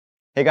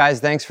Hey guys,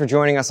 thanks for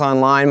joining us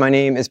online. My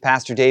name is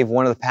Pastor Dave,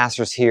 one of the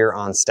pastors here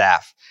on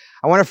staff.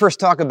 I want to first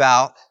talk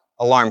about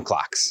alarm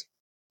clocks.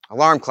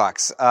 Alarm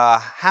clocks.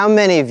 How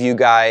many of you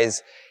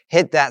guys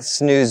hit that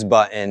snooze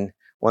button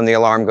when the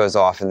alarm goes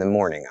off in the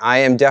morning? I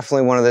am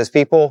definitely one of those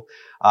people.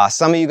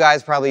 Some of you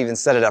guys probably even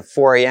set it at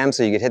 4 a.m.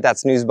 so you could hit that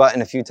snooze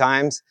button a few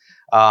times.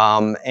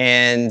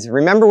 And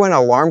remember when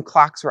alarm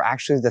clocks were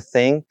actually the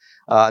thing?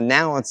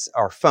 Now it's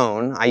our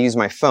phone. I use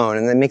my phone,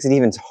 and that makes it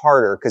even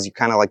harder because you're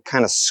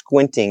kind of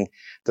squinting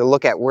to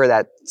look at where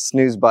that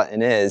snooze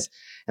button is.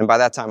 And by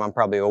that time, I'm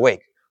probably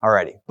awake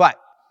already. But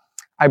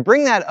I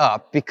bring that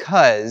up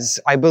because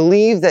I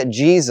believe that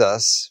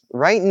Jesus,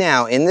 right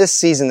now, in this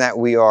season that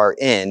we are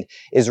in,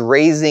 is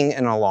raising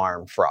an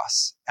alarm for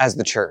us as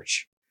the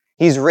church.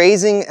 He's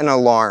raising an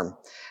alarm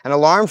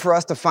for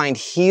us to find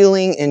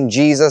healing in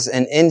Jesus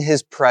and in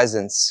His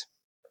presence.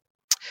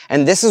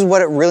 And this is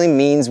what it really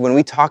means when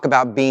we talk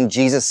about being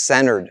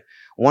Jesus-centered.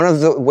 One of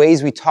the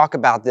ways we talk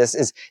about this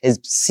is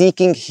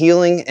seeking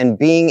healing and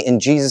being in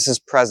Jesus'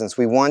 presence.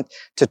 We want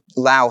to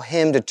allow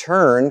Him to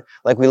turn,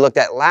 like we looked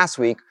at last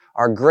week,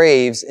 our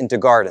graves into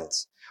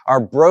gardens, our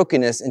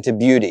brokenness into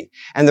beauty.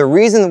 And the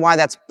reason why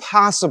that's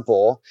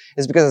possible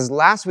is because as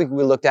last week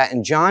we looked at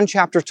in John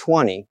chapter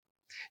 20,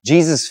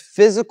 Jesus'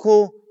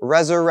 physical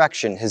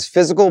resurrection, His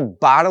physical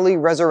bodily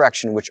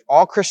resurrection, which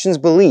all Christians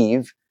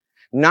believe,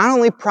 not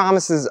only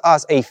promises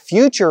us a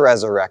future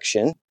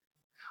resurrection,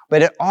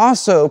 but it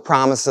also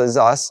promises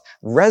us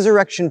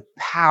resurrection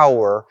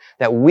power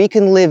that we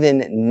can live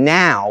in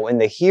now, in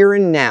the here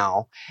and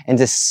now, and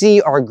to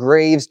see our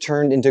graves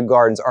turned into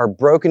gardens, our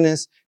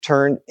brokenness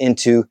turned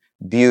into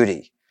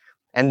beauty.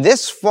 And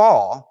this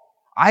fall,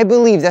 I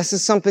believe this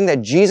is something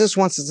that Jesus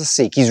wants us to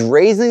seek. He's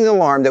raising the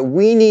alarm that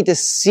we need to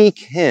seek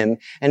Him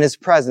and His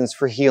presence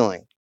for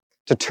healing,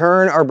 to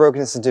turn our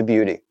brokenness into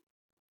beauty.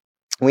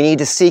 We need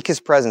to seek His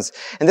presence.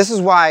 And this is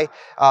why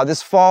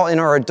this fall in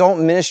our adult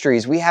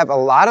ministries, we have a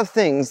lot of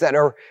things that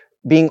are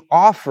being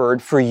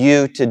offered for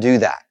you to do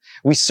that.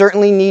 We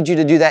certainly need you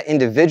to do that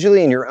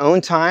individually in your own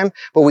time,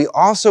 but we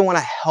also want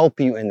to help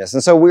you in this.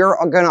 And so we're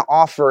going to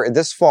offer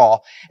this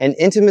fall an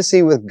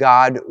Intimacy with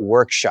God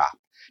workshop,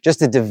 just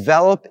to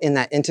develop in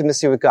that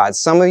intimacy with God.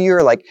 Some of you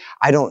are like,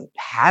 I don't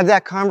have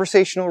that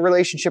conversational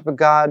relationship with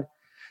God.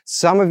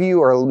 Some of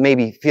you are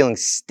maybe feeling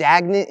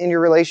stagnant in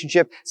your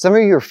relationship. Some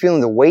of you are feeling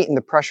the weight and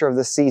the pressure of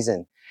the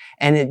season.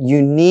 And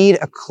you need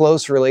a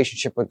close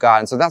relationship with God.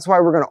 And so that's why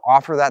we're going to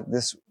offer that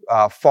this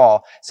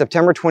fall,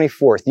 September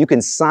 24th. You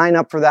can sign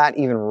up for that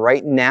even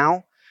right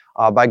now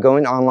by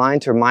going online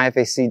to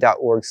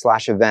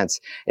myfac.org/events.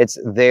 It's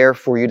there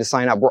for you to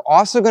sign up. We're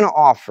also going to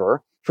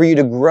offer for you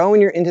to grow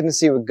in your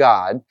intimacy with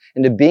God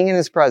and to being in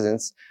His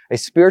presence, a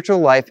spiritual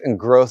life and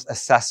growth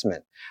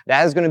assessment.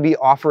 That is going to be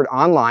offered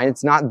online.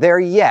 It's not there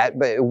yet,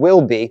 but it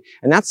will be.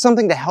 And that's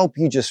something to help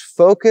you just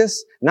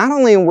focus not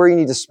only on where you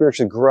need to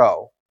spiritually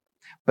grow,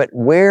 but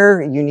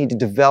where you need to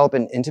develop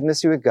an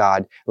intimacy with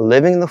God,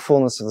 living in the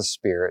fullness of the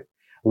Spirit,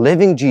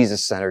 living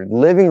Jesus-centered,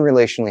 living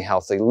relationally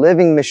healthy,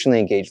 living missionally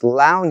engaged,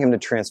 allowing Him to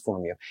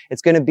transform you.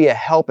 It's going to be a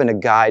help and a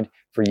guide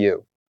for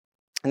you.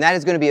 And that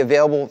is going to be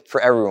available for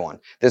everyone.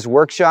 This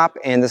workshop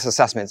and this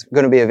assessment is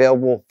going to be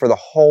available for the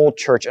whole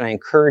church. And I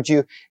encourage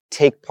you,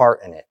 take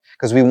part in it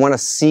because we want to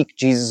seek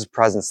Jesus'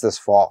 presence this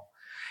fall.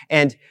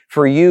 And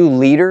for you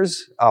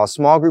leaders,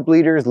 small group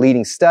leaders,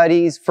 leading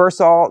studies,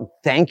 first of all,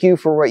 thank you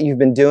for what you've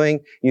been doing.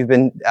 You've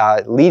been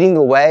leading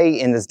the way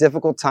in this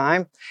difficult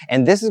time.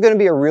 And this is going to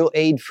be a real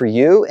aid for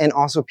you and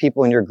also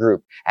people in your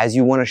group as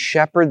you want to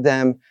shepherd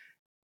them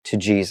to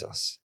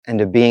Jesus and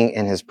to being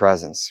in His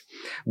presence.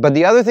 But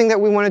the other thing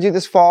that we want to do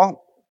this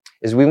fall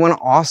is we want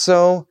to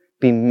also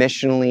be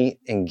missionally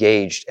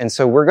engaged. And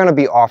so we're going to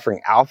be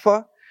offering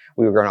Alpha.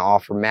 We were going to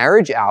offer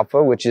Marriage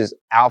Alpha, which is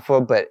Alpha,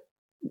 but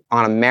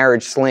on a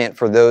marriage slant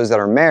for those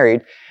that are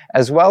married,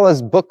 as well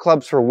as book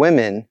clubs for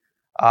women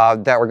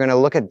that we're going to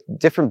look at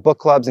different book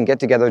clubs and get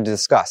together to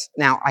discuss.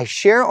 Now, I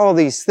share all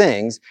these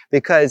things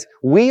because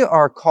we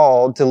are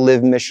called to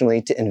live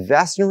missionally, to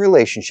invest in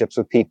relationships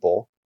with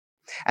people.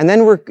 And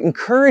then we're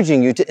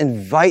encouraging you to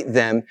invite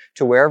them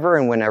to wherever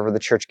and whenever the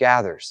church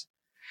gathers.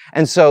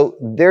 And so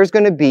there's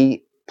going to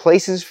be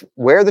places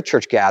where the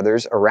church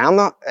gathers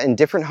in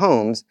different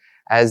homes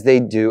as they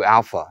do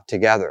Alpha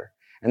together.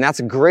 And that's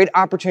a great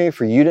opportunity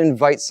for you to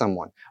invite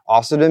someone.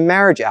 Also to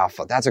Marriage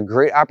Alpha, that's a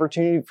great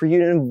opportunity for you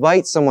to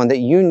invite someone that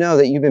you know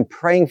that you've been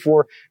praying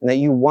for and that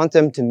you want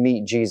them to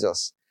meet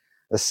Jesus.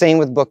 The same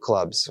with book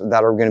clubs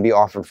that are going to be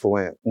offered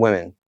for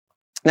women.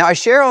 Now, I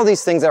share all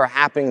these things that are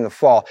happening in the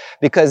fall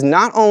because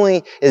not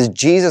only is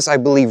Jesus, I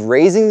believe,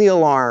 raising the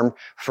alarm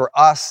for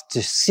us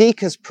to seek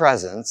His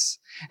presence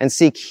and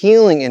seek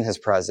healing in His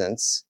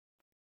presence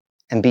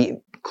and be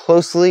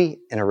closely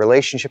in a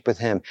relationship with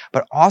Him,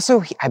 but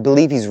also I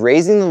believe He's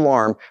raising the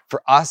alarm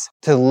for us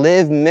to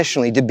live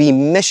missionally, to be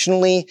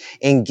missionally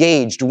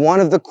engaged. One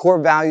of the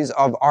core values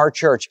of our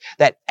church,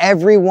 that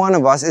every one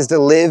of us is to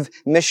live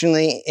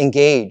missionally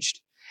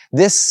engaged.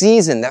 This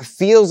season that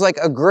feels like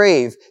a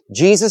grave,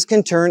 Jesus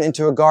can turn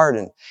into a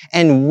garden.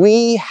 And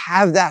we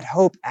have that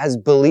hope as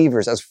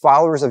believers, as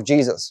followers of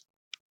Jesus.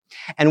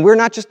 And we're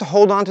not just to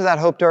hold on to that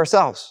hope to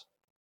ourselves.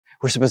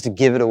 We're supposed to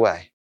give it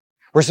away.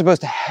 We're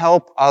supposed to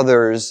help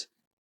others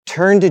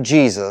turn to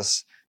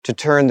Jesus to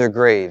turn their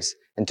graves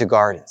into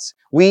gardens.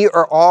 We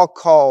are all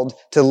called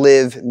to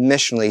live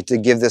missionally, to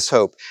give this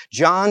hope.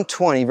 John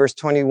 20, verse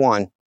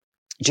 21,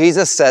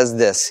 Jesus says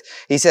this.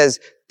 He says,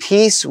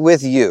 "Peace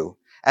with you.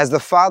 As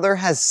the Father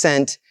has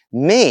sent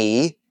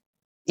me,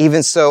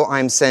 even so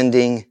I'm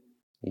sending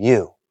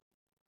you."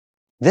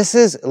 This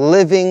is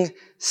living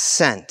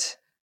sent.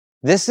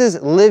 This is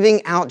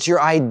living out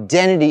your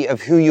identity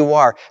of who you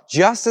are,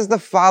 just as the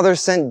Father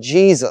sent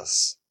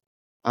Jesus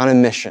on a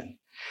mission.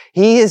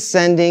 He is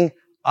sending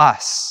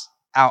us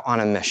out on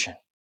a mission.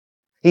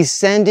 He's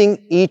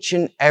sending each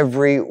and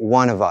every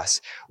one of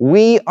us.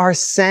 We are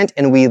sent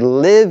and we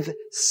live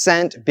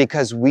sent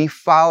because we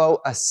follow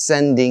a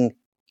sending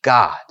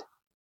God.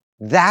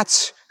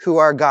 That's who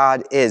our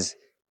God is.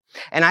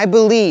 And I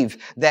believe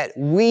that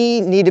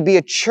we need to be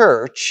a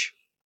church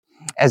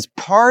as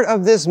part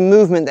of this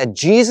movement that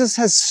Jesus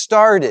has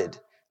started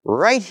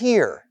right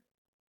here.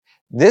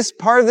 This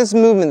part of this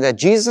movement that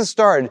Jesus has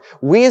started,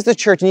 we as the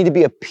church need to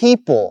be a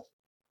people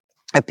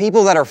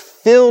that are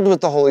filled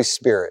with the Holy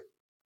Spirit,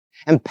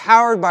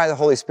 empowered by the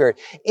Holy Spirit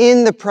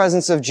in the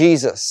presence of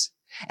Jesus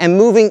and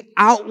moving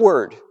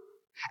outward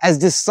as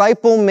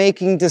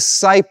disciple-making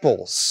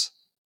disciples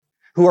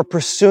who are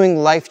pursuing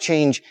life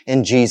change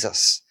in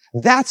Jesus.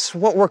 That's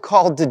what we're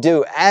called to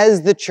do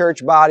as the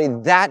church body.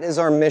 That is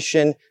our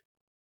mission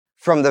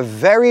from the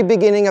very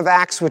beginning of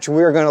Acts, which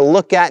we're going to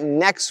look at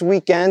next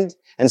weekend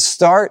and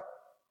start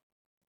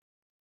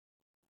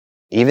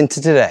even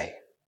to today.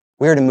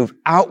 We are to move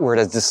outward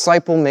as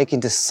disciple-making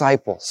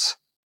disciples,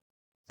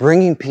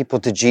 bringing people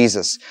to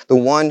Jesus, the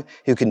one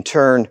who can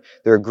turn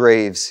their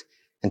graves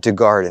into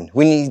garden.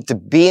 We need to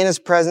be in His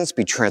presence,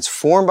 be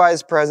transformed by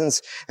His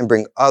presence, and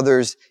bring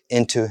others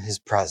into His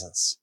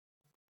presence.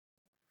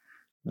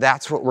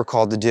 That's what we're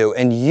called to do.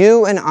 And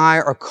you and I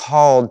are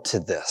called to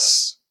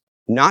this.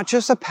 Not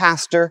just a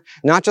pastor,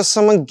 not just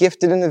someone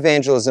gifted in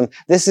evangelism.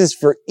 This is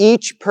for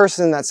each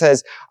person that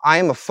says, I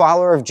am a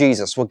follower of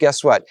Jesus. Well,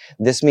 guess what?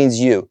 This means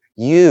you.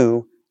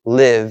 You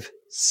live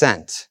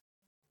sent.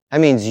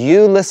 That means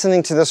you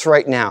listening to this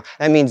right now.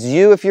 That means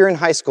you if you're in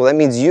high school. That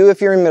means you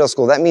if you're in middle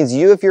school. That means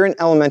you if you're in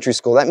elementary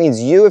school. That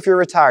means you if you're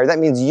retired. That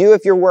means you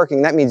if you're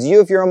working. That means you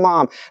if you're a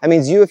mom. That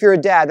means you if you're a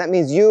dad. That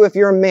means you if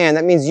you're a man.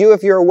 That means you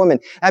if you're a woman.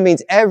 That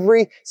means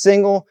every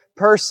single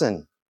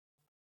person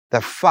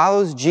that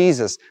follows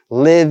Jesus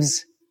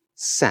lives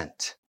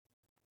sent.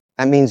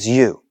 That means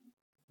you.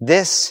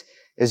 This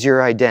is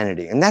your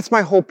identity. And that's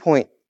my whole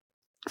point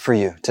for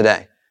you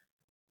today,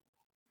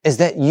 is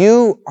that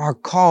you are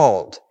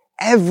called,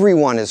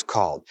 everyone is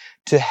called,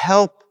 to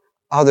help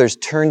others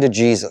turn to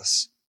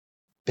Jesus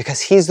because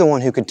He's the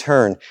one who can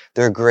turn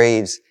their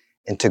graves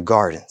into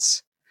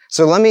gardens.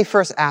 So let me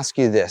first ask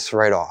you this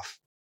right off.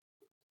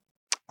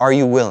 Are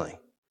you willing?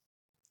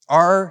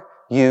 Are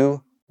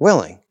you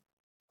willing?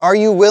 Are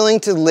you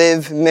willing to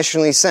live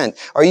missionally sent?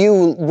 Are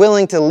you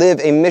willing to live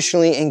a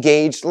missionally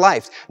engaged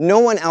life? No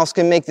one else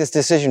can make this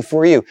decision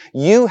for you.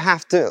 You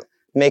have to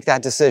make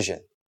that decision.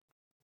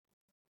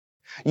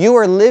 You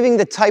are living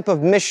the type of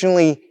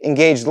missionally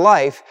engaged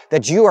life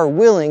that you are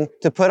willing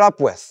to put up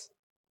with.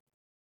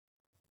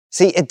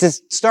 See, it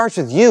just starts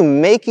with you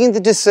making the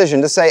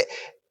decision to say,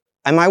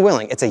 am I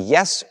willing? It's a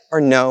yes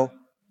or no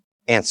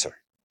answer.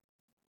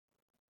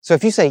 So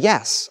if you say,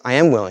 yes, I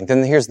am willing,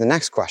 then here's the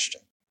next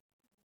question.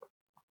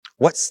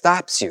 What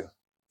stops you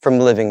from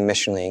living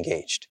missionally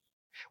engaged?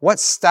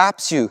 What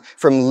stops you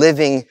from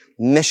living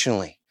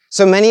missionally?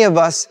 So many of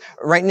us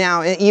right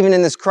now, even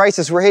in this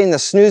crisis, we're hitting the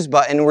snooze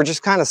button and we're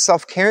just kind of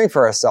self-caring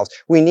for ourselves.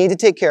 We need to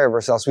take care of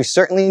ourselves. We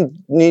certainly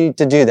need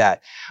to do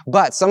that.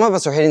 But some of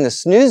us are hitting the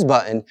snooze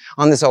button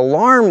on this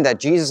alarm that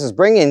Jesus is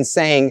bringing,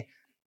 saying,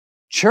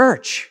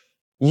 church,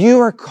 you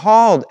are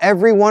called,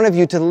 every one of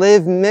you, to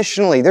live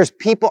missionally. There's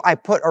people I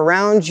put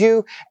around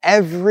you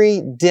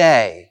every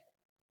day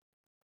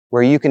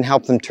where you can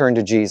help them turn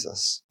to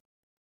Jesus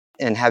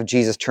and have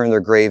Jesus turn their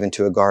grave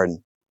into a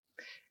garden.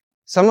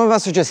 Some of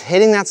us are just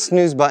hitting that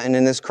snooze button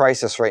in this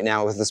crisis right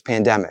now with this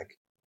pandemic.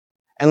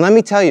 And let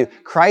me tell you,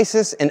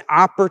 crisis and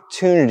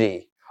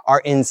opportunity are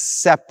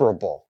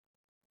inseparable.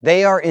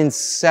 They are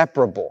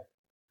inseparable.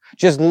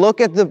 Just look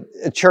at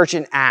the church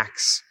in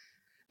Acts.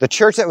 The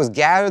church that was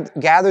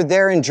gathered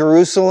there in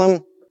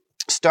Jerusalem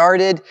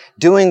started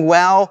doing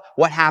well.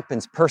 What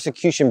happens?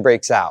 Persecution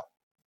breaks out.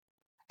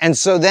 And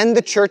so then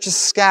the church is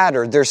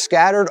scattered. They're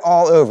scattered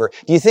all over.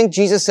 Do you think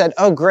Jesus said,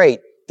 oh,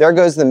 great, there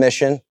goes the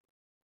mission?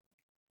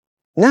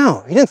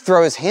 No, He didn't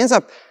throw His hands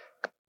up.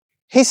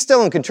 He's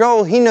still in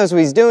control. He knows what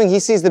He's doing. He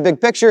sees the big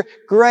picture.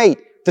 Great.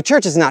 The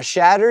church is not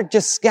shattered,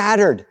 just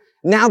scattered.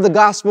 Now the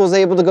gospel is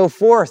able to go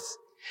forth.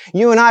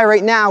 You and I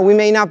right now, we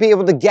may not be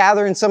able to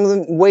gather in some of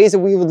the ways that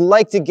we would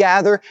like to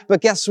gather,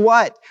 but guess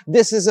what?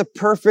 This is a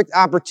perfect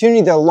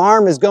opportunity. The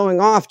alarm is going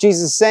off.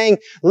 Jesus is saying,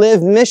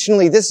 live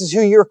missionally. This is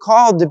who you're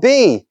called to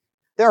be.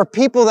 There are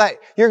people that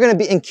you're going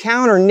to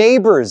encounter,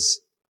 neighbors.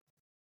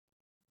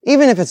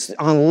 Even if it's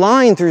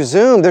online through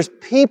Zoom, there's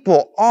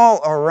people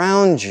all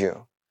around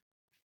you.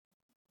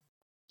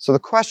 So the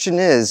question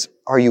is,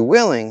 are you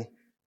willing?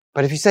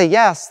 But if you say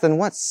yes, then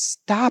what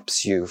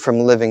stops you from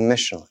living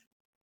missionally?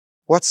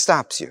 What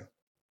stops you?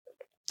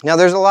 Now,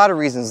 there's a lot of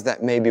reasons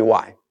that may be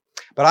why.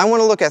 But I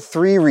want to look at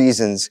 3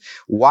 reasons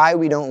why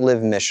we don't live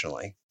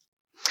missionally.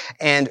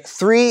 And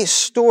 3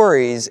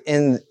 stories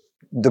in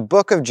the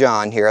book of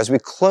John here as we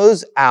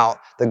close out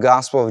the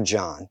Gospel of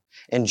John.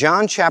 In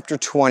John chapter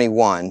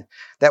 21,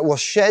 that will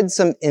shed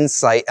some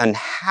insight on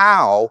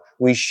how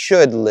we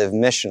should live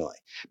missionally.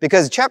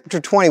 Because chapter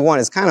 21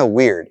 is kind of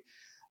weird.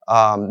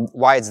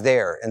 Why it's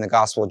there in the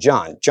Gospel of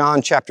John.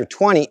 John chapter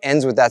 20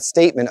 ends with that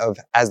statement of,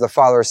 as the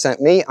Father has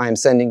sent me, I am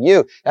sending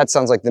you. That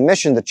sounds like the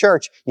mission, the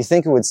church. You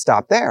think it would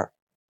stop there.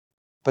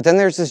 But then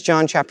there's this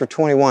John chapter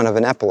 21 of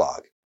an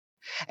epilogue.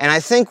 And I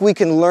think we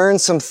can learn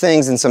some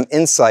things and some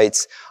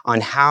insights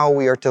on how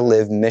we are to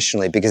live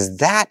missionally, because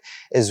that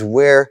is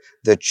where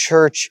the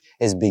church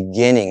is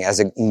beginning as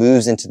it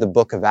moves into the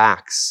book of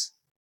Acts.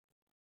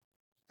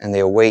 And they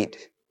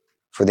await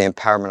for the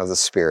empowerment of the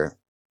Spirit.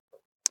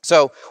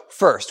 So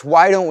first,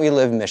 why don't we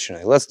live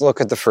missionally? Let's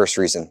look at the first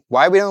reason.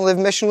 Why we don't live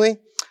missionally?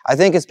 I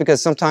think it's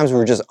because sometimes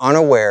we're just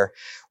unaware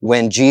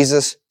when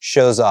Jesus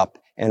shows up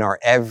in our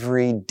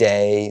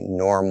everyday,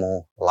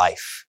 normal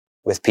life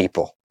with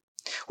people.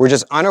 We're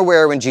just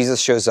unaware when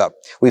Jesus shows up.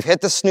 We've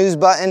hit the snooze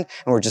button, and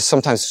we're just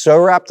sometimes so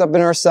wrapped up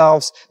in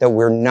ourselves that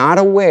we're not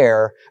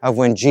aware of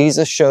when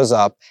Jesus shows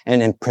up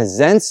and then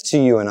presents to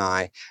you and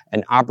I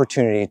an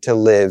opportunity to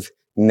live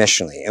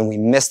missionally, and we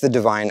miss the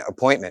divine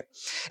appointment.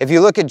 If you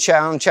look at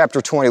John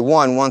chapter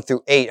 21, 1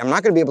 through 8, I'm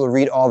not going to be able to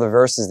read all the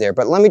verses there,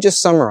 but let me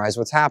just summarize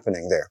what's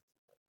happening there.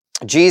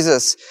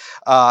 Jesus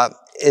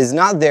is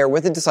not there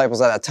with the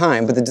disciples at that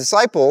time, but the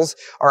disciples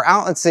are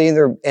out at sea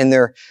and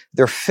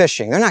they're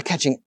fishing. They're not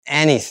catching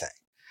anything.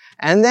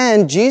 And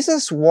then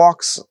Jesus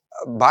walks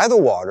by the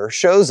water,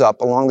 shows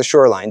up along the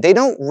shoreline. They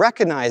don't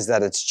recognize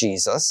that it's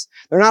Jesus.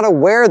 They're not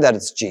aware that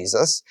it's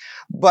Jesus,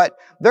 but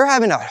they're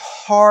having a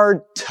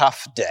hard,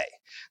 tough day.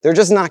 They're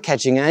just not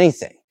catching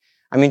anything.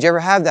 I mean, do you ever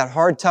have that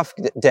hard, tough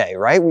day,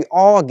 right? We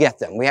all get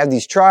them. We have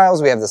these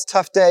trials. We have this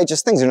tough day.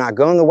 Just things are not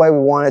going the way we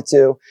want it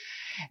to.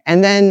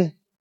 And then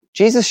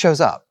Jesus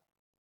shows up,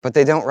 but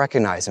they don't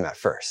recognize him at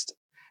first.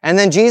 And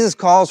then Jesus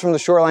calls from the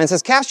shoreline and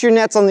says, cast your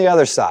nets on the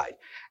other side.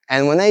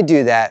 And when they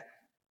do that,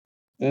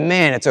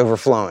 man, it's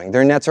overflowing.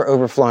 Their nets are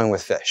overflowing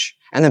with fish.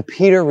 And then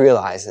Peter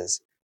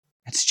realizes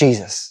it's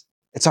Jesus.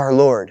 It's our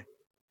Lord.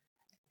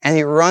 And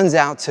he runs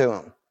out to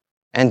him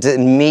and to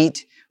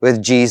meet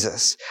with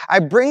Jesus. I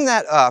bring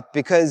that up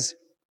because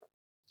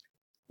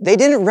they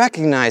didn't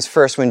recognize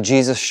first when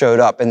Jesus showed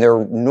up in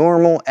their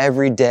normal,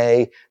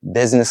 everyday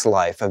business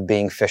life of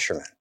being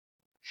fishermen.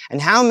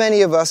 And how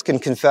many of us can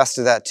confess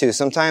to that too?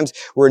 Sometimes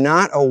we're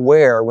not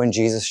aware when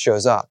Jesus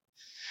shows up.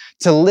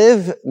 To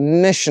live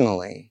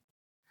missionally,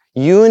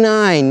 you and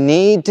I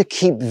need to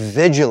keep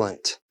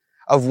vigilant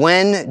of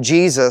when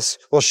Jesus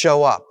will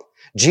show up.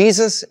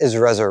 Jesus is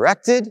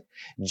resurrected.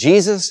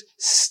 Jesus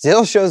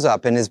still shows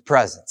up in his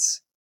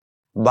presence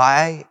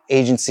by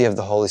agency of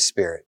the Holy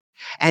Spirit.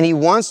 And he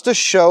wants to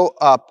show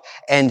up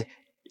and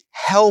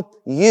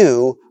help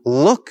you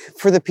look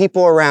for the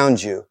people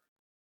around you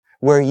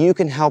where you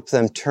can help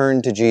them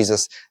turn to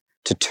Jesus,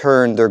 to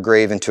turn their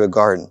grave into a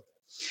garden.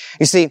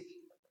 You see,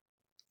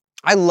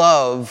 I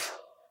love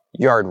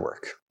yard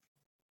work.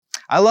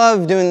 I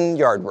love doing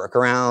yard work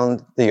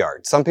around the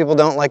yard. Some people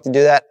don't like to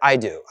do that. I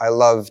do. I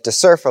love to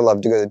surf. I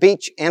love to go to the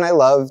beach, and I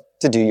love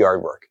to do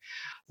yard work.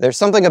 There's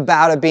something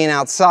about it being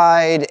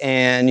outside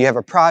and you have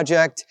a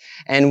project.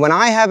 And when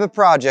I have a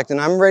project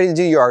and I'm ready to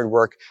do yard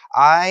work,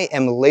 I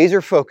am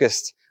laser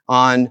focused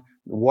on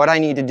what I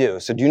need to do.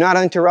 So do not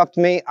interrupt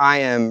me. I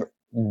am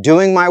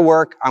doing my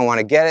work. I want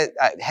to get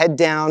it head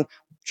down,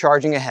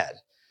 charging ahead.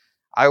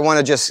 I want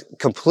to just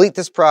complete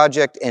this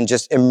project and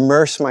just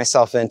immerse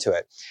myself into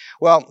it.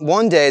 Well,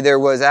 one day I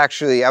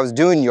was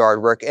doing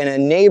yard work and a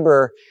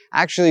neighbor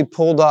actually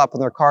pulled up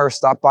and their car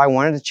stopped by,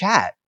 wanted to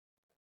chat.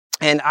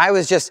 And I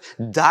was just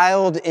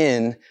dialed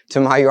in to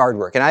my yard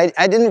work. And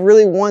I didn't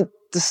really want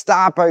to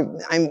stop. I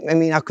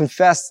mean, I'll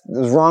confess it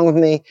was wrong with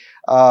me.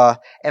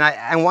 And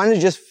I wanted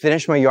to just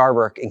finish my yard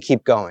work and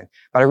keep going.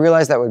 But I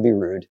realized that would be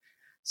rude.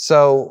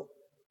 So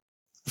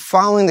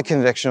following the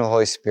conviction of the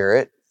Holy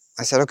Spirit,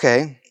 I said,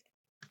 okay,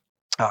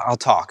 I'll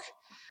talk.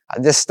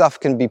 This stuff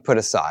can be put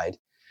aside.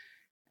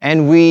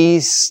 And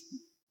we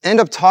end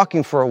up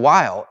talking for a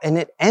while, and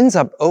it ends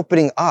up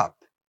opening up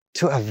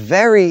to a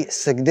very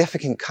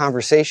significant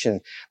conversation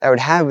that I would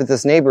have with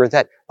this neighbor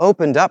that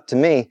opened up to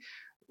me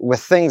with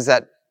things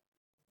that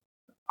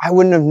I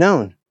wouldn't have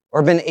known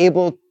or been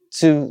able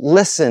to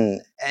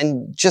listen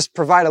and just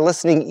provide a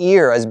listening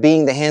ear as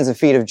being the hands and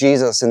feet of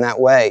Jesus in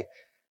that way.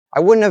 I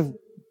wouldn't have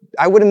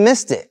have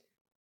missed it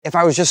if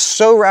I was just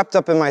so wrapped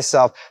up in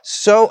myself,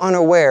 so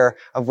unaware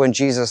of when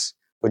Jesus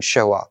would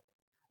show up.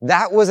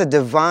 That was a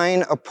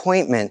divine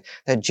appointment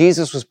that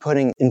Jesus was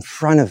putting in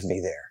front of me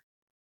there.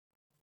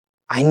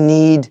 I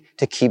need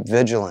to keep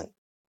vigilant.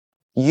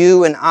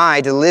 You and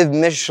I, to live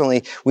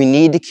missionally, we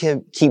need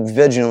to keep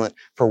vigilant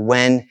for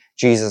when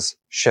Jesus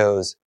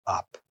shows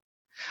up.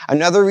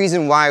 Another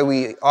reason why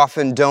we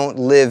often don't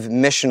live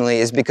missionally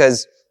is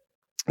because,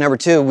 number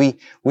two,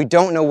 we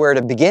don't know where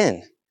to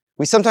begin.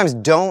 We sometimes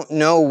don't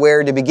know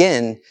where to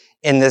begin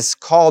in this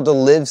call to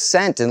live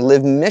sent and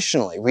live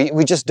missionally.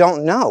 We just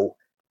don't know.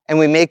 And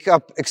we make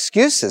up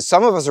excuses.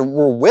 Some of us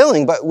we're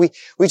willing, but we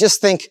just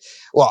think,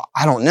 well,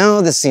 I don't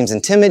know. This seems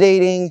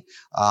intimidating.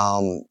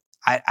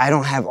 I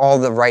don't have all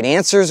the right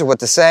answers or what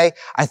to say.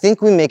 I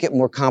think we make it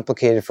more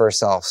complicated for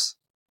ourselves.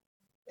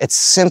 It's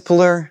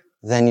simpler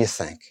than you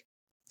think.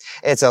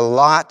 It's a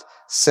lot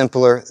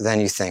simpler than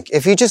you think.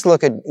 If you just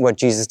look at what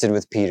Jesus did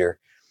with Peter,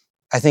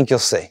 I think you'll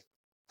see.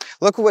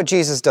 Look at what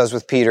Jesus does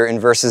with Peter in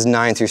verses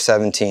 9 through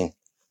 17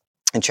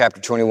 in chapter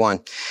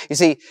 21. You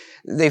see,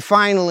 they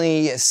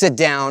finally sit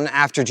down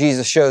after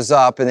Jesus shows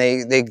up and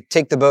they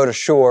take the boat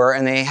ashore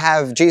and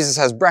Jesus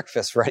has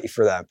breakfast ready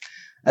for them.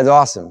 That's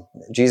awesome.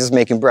 Jesus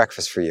making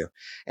breakfast for you.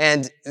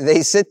 And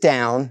they sit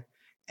down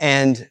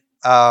and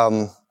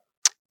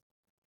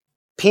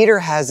Peter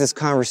has this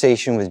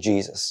conversation with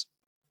Jesus.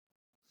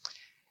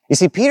 You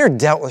see, Peter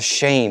dealt with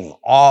shame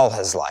all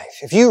his life.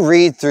 If you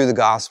read through the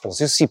Gospels,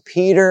 you'll see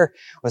Peter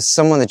was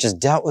someone that just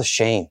dealt with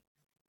shame.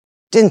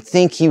 Didn't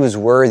think he was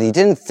worthy.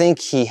 Didn't think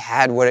he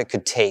had what it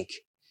could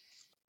take.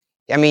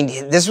 I mean,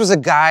 this was a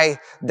guy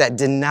that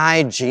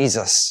denied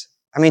Jesus.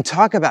 I mean,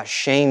 talk about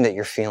shame that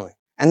you're feeling.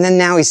 And then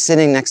now he's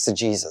sitting next to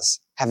Jesus,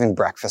 having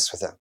breakfast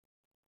with him.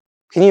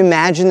 Can you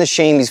imagine the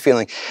shame he's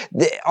feeling?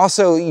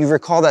 Also, you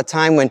recall that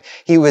time when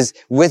he was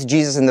with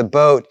Jesus in the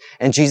boat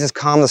and Jesus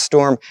calmed the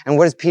storm. And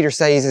what does Peter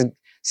say? He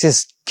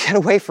says, get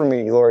away from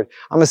me, Lord.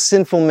 I'm a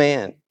sinful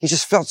man. He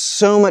just felt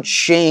so much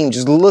shame,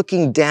 just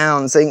looking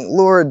down, saying,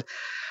 Lord,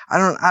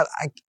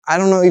 I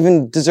don't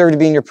even deserve to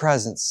be in your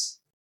presence.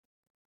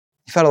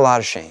 He felt a lot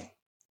of shame.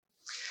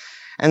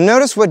 And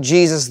notice what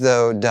Jesus,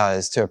 though,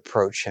 does to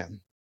approach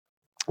him,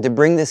 to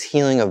bring this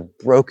healing of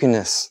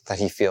brokenness that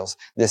he feels,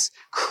 this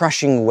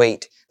crushing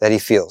weight that he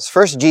feels.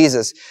 First,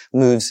 Jesus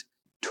moves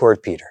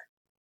toward Peter.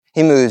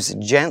 He moves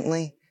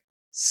gently,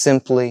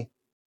 simply,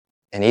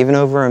 and even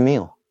over a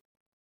meal.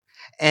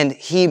 And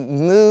he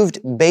moved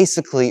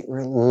basically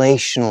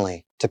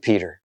relationally to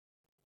Peter.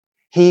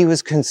 He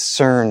was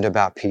concerned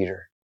about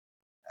Peter,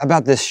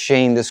 about this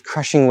shame, this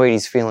crushing weight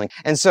he's feeling.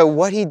 And so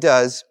what he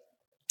does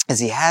is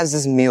he has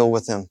this meal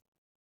with him.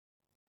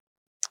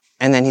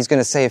 And then he's going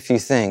to say a few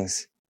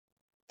things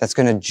that's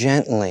going to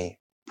gently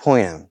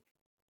point him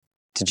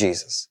to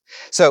Jesus.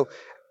 So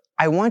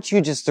I want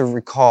you just to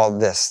recall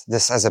this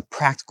as a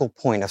practical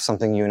point of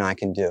something you and I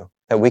can do,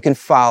 that we can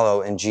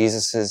follow in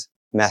Jesus'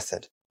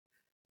 method.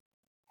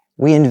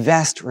 We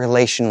invest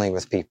relationally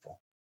with people.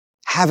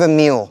 Have a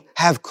meal,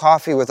 have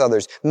coffee with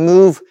others,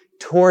 move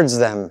towards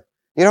them.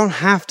 You don't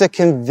have to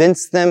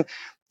convince them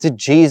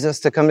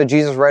to come to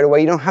Jesus right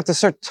away. You don't have to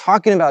start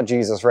talking about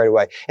Jesus right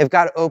away. If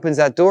God opens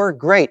that door,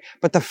 great.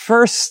 But the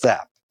first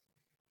step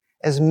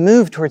is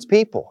move towards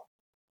people.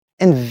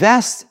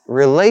 Invest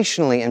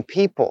relationally in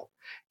people.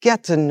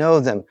 Get to know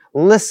them,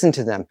 listen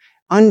to them,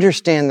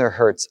 understand their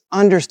hurts,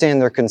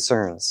 understand their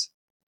concerns.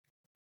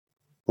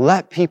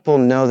 Let people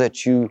know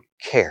that you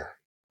care.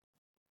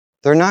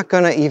 They're not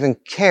going to even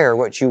care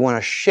what you want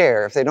to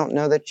share if they don't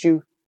know that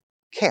you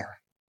care.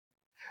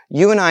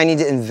 You and I need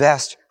to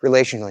invest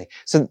relationally.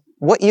 So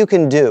what you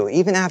can do,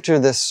 even after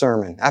this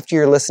sermon, after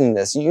you're listening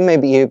to this, you may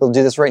be able to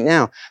do this right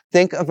now.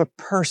 Think of a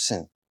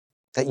person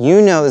that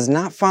you know is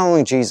not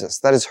following Jesus,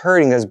 that is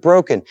hurting, that is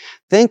broken.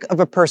 Think of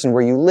a person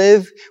where you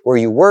live, where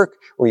you work,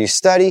 where you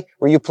study,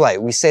 where you play.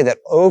 We say that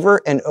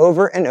over and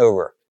over and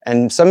over.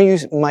 And some of you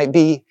might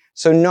be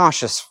so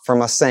nauseous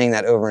from us saying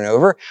that over and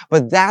over,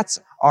 but that's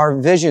our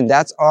vision.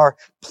 That's our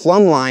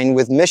plumb line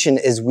with mission,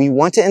 is we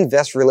want to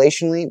invest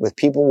relationally with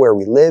people where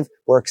we live,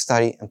 work,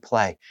 study, and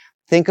play.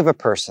 Think of a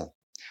person.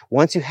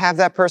 Once you have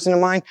that person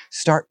in mind,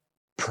 start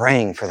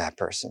praying for that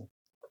person.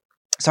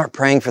 Start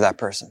praying for that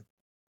person.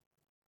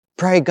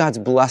 Pray God's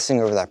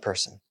blessing over that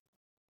person.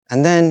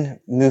 And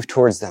then move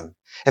towards them.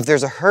 If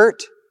there's a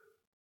hurt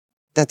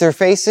that they're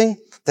facing,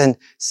 then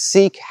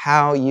seek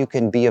how you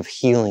can be of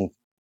healing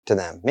to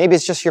them. Maybe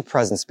it's just your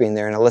presence being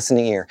there and a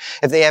listening ear.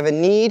 If they have a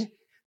need,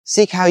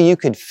 seek how you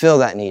could fill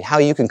that need, how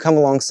you can come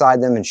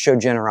alongside them and show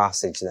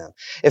generosity to them.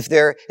 If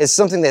there is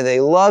something that they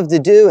love to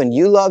do and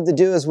you love to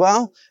do as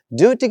well,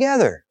 do it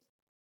together.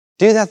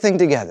 Do that thing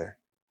together.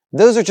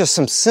 Those are just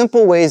some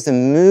simple ways to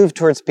move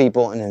towards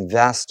people and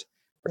invest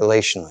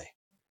relationally.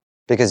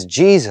 Because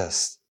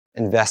Jesus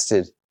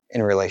invested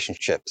in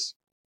relationships.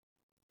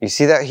 You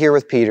see that here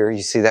with Peter.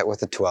 You see that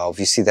with the 12.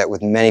 You see that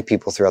with many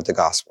people throughout the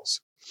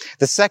Gospels.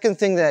 The second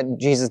thing that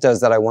Jesus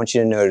does that I want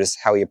you to notice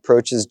how he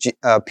approaches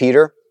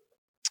Peter,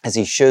 as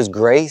he shows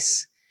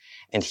grace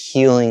and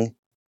healing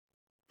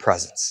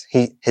presence,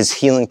 his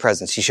healing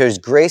presence. He shows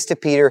grace to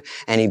Peter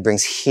and he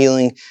brings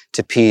healing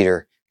to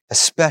Peter,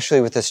 especially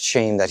with this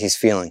shame that he's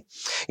feeling.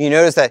 You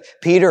notice that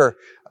Peter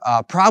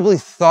probably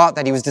thought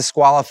that he was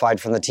disqualified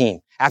from the team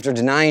after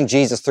denying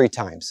Jesus 3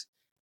 times.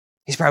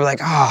 He's probably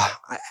like,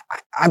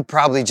 I'm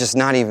probably just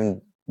not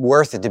even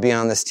worth it to be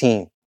on this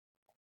team.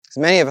 Because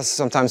many of us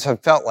sometimes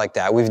have felt like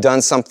that. We've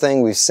done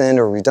something, we've sinned,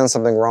 or we've done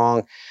something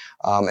wrong,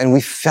 and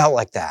we felt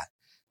like that.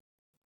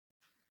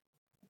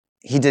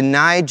 He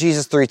denied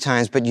Jesus 3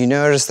 times, but you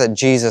notice that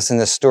Jesus in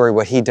this story,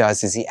 what he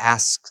does is he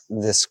asks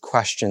this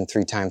question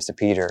 3 times to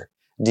Peter.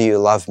 Do you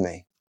love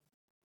me?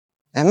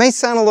 It may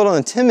sound a little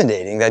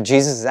intimidating that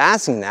Jesus is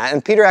asking that,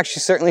 and Peter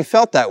actually certainly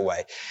felt that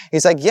way.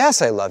 He's like,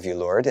 yes, I love you,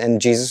 Lord.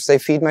 And Jesus would say,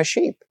 feed my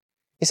sheep.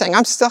 He's saying,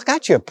 I'm still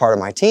got you a part of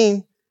my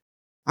team.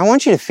 I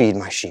want you to feed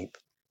my sheep.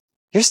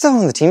 You're still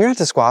on the team. You're not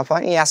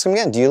disqualified. And he asks him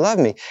again, do you love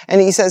me? And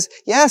he says,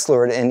 yes,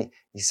 Lord. And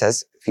he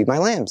says, feed my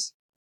lambs.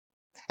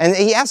 And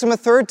he asks him a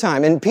 3rd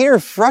time. And Peter,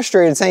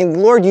 frustrated, saying,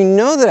 Lord, you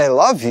know that I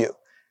love you.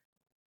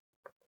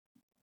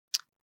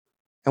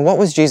 And what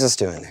was Jesus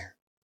doing there?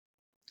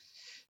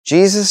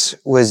 Jesus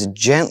was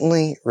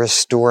gently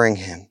restoring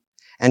him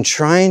and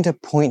trying to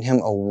point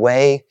him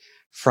away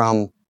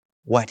from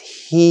what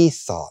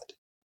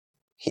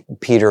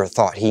Peter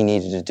thought he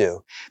needed to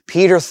do.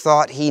 Peter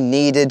thought he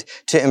needed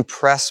to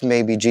impress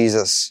maybe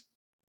Jesus.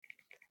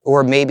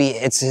 Or maybe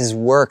it's his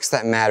works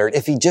that mattered.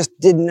 If he just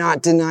did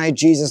not deny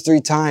Jesus 3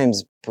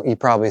 times, he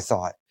probably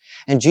thought.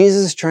 And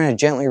Jesus is trying to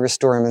gently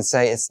restore him and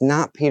say, it's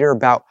not, Peter,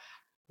 about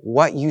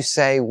what you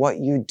say, what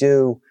you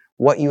do,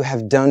 what you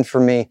have done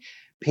for me.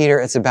 Peter,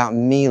 it's about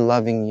me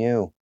loving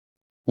you.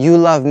 You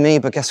love me,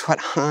 but guess what?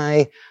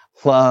 I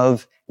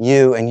love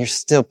you, and you're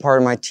still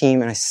part of my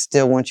team, and I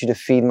still want you to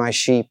feed my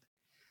sheep.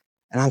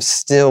 And I'm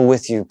still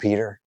with you,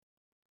 Peter.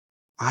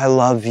 I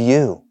love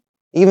you.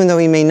 Even though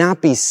he may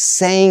not be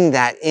saying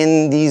that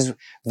in these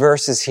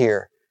verses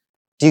here.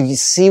 Do you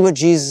see what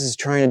Jesus is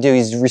trying to do?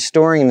 He's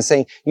restoring him and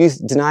saying, you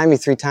denied me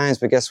 3 times,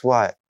 but guess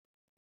what?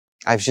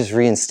 I've just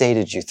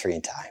reinstated you 3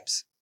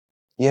 times.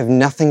 You have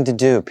nothing to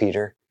do,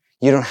 Peter.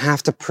 You don't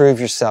have to prove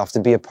yourself to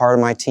be a part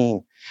of my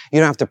team. You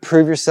don't have to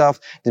prove yourself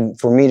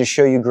for me to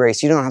show you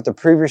grace. You don't have to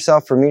prove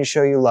yourself for me to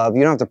show you love.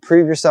 You don't have to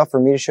prove yourself for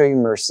me to show you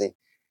mercy.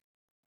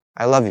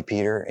 I love you,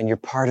 Peter, and you're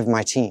part of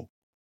my team.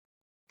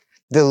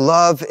 The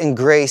love and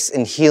grace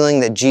and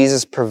healing that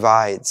Jesus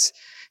provides,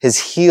 his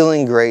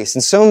healing grace.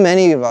 And so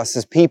many of us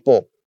as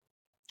people,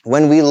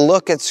 when we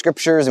look at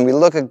scriptures and we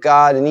look at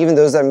God, and even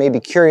those that may be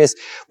curious,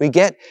 we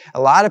get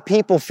a lot of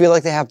people feel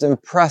like they have to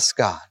impress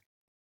God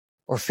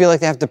or feel like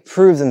they have to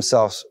prove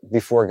themselves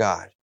before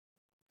God.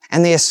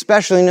 And they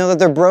especially know that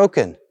they're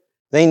broken.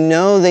 They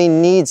know they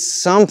need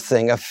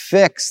something, a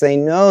fix. They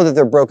know that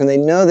they're broken. They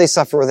know they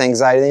suffer with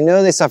anxiety. They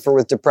know they suffer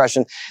with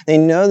depression. They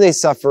know they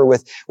suffer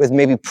with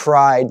maybe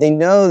pride. They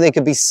know they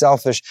could be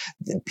selfish.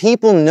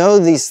 People know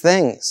these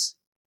things.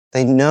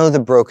 They know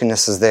the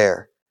brokenness is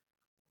there.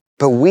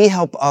 But we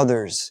help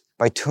others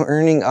by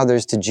turning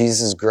others to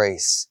Jesus'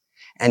 grace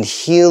and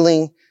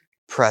healing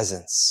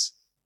presence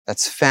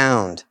that's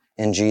found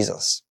in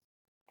Jesus.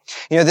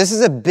 You know, this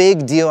is a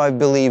big deal, I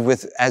believe,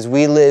 as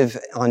we live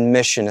on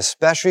mission,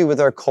 especially with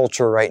our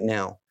culture right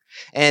now.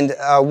 And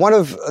one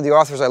of the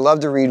authors I love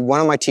to read, one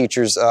of my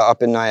teachers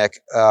up in Nyack,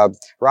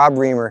 Rob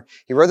Reimer,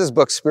 he wrote this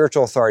book,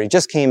 Spiritual Authority,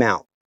 just came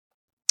out.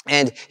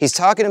 And he's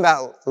talking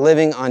about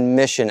living on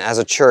mission as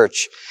a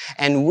church.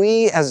 And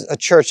we as a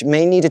church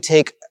may need to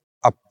take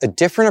a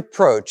different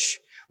approach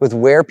with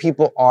where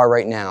people are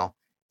right now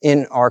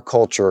in our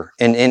culture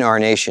and in our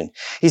nation.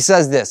 He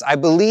says this, I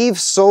believe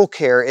soul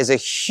care is a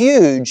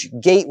huge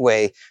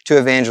gateway to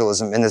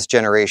evangelism in this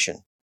generation.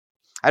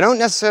 I don't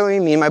necessarily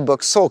mean my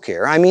book Soul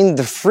Care. I mean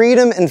the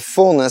freedom and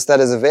fullness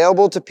that is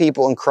available to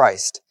people in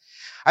Christ.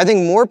 I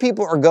think more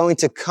people are going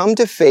to come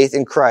to faith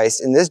in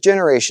Christ in this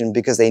generation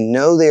because they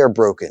know they are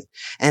broken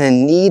and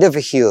in need of a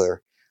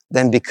healer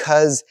than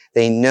because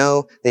they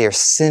know they are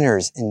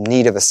sinners in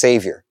need of a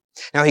Savior.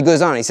 Now he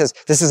goes on, he says,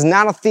 this is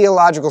not a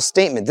theological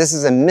statement. This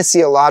is a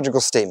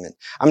missiological statement.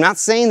 I'm not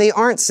saying they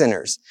aren't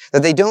sinners,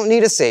 that they don't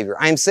need a Savior.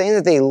 I'm saying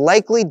that they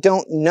likely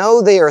don't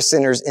know they are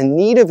sinners in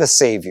need of a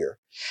Savior.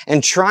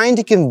 And trying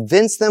to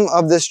convince them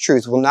of this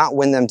truth will not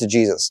win them to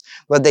Jesus.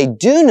 But they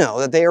do know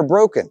that they are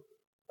broken.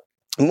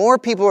 More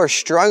people are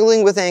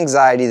struggling with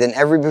anxiety than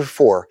ever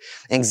before.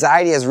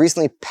 Anxiety has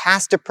recently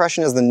passed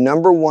depression as the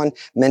 #1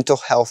 mental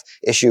health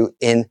issue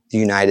in the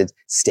United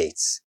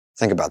States.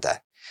 Think about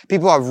that.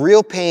 People have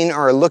real pain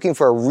or are looking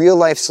for real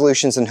life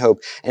solutions and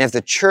hope. And if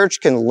the church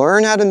can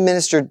learn how to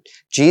minister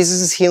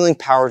Jesus' healing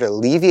power to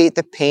alleviate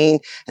the pain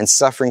and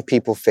suffering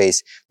people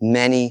face,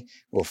 many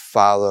will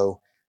follow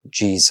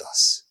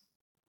Jesus.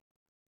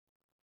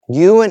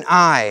 You and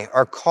I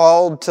are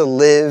called to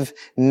live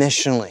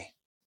missionally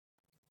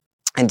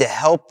and to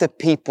help the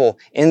people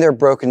in their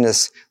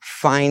brokenness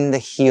find the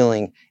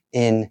healing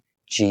in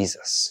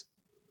Jesus.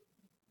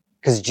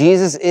 Because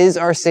Jesus is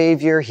our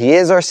Savior, He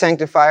is our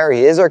sanctifier,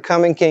 He is our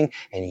coming King,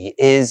 and He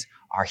is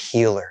our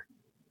healer.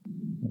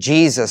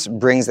 Jesus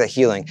brings that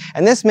healing.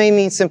 And this may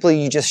mean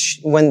simply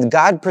when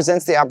God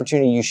presents the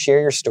opportunity, you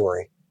share your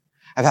story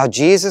of how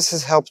Jesus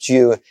has helped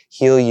you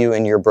heal you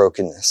in your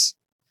brokenness.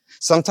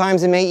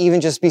 Sometimes it may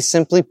even just be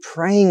simply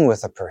praying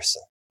with a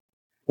person,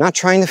 not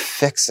trying to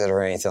fix it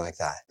or anything like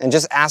that. And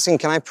just asking,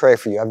 can I pray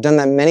for you? I've done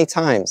that many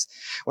times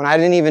when I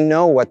didn't even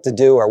know what to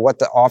do or what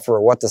to offer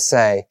or what to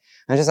say.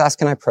 I just ask,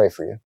 can I pray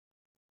for you?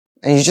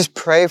 And you just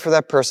pray for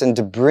that person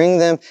to bring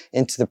them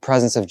into the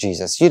presence of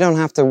Jesus. You don't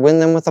have to win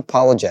them with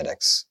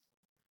apologetics.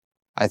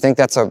 I think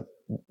that's a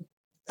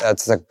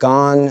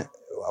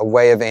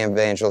way of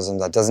evangelism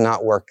that does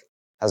not work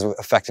as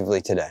effectively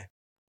today.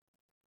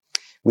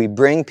 We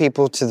bring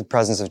people to the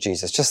presence of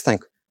Jesus. Just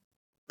think,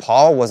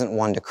 Paul wasn't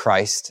won to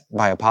Christ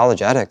by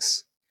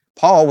apologetics.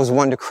 Paul was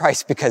won to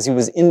Christ because he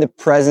was in the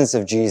presence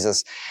of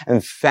Jesus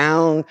and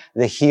found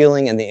the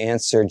healing and the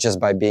answer just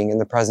by being in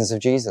the presence of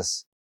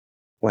Jesus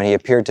when he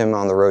appeared to him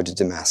on the road to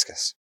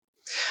Damascus.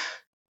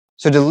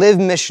 So to live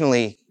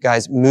missionally,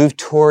 guys, move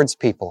towards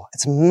people.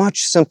 It's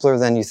much simpler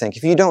than you think.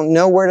 If you don't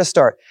know where to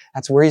start,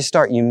 that's where you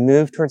start. You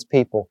move towards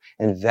people,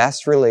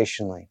 invest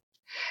relationally,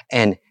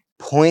 and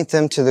point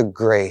them to the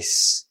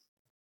grace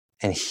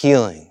and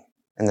healing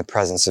in the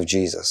presence of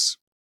Jesus.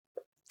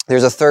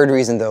 There's a third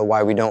reason, though,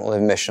 why we don't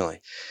live missionally.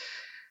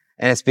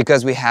 And it's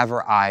because we have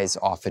our eyes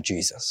off of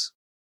Jesus.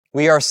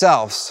 We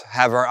ourselves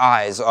have our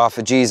eyes off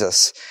of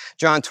Jesus.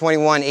 John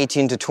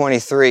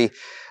 21:18-23,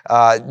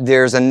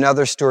 there's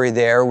another story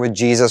there with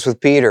Jesus with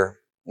Peter.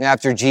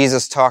 After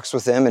Jesus talks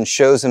with him and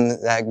shows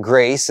him that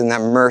grace and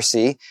that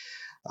mercy,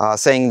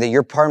 saying that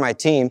you're part of my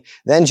team,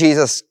 then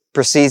Jesus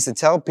proceeds to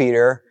tell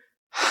Peter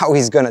how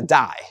he's going to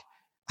die.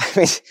 I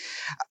mean,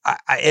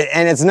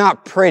 and it's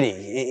not pretty.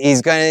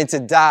 He's going to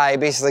die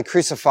basically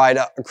crucified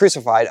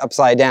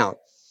upside down.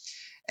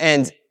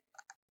 And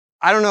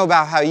I don't know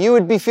about how you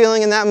would be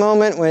feeling in that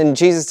moment when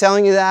Jesus is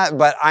telling you that,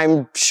 but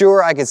I'm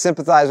sure I could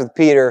sympathize with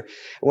Peter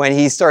when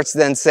he starts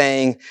then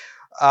saying,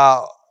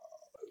 well,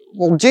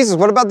 Jesus,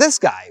 what about this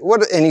guy?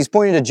 And he's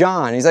pointing to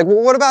John. He's like,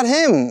 well, what about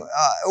him?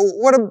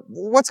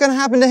 What's going to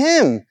happen to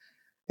him?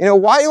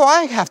 Why do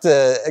I have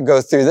to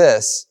go through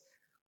this?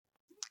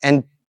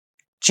 And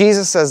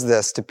Jesus says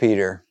this to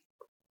Peter.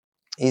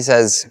 He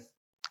says,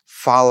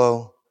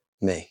 follow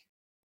me.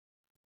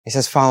 He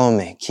says, follow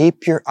me.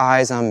 Keep your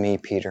eyes on me,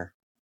 Peter.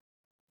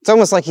 It's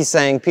almost like he's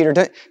saying, Peter,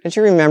 don't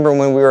you remember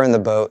when we were in the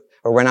boat,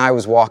 or when I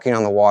was walking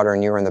on the water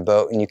and you were in the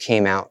boat and you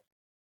came out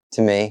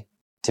to me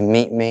to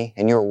meet me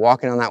and you were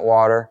walking on that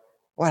water?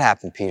 What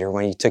happened, Peter,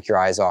 when you took your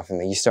eyes off of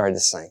me? You started to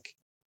sink.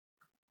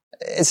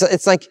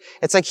 It's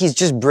like he's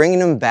just bringing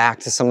him back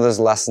to some of those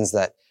lessons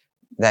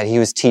that he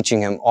was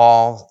teaching him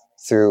all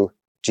through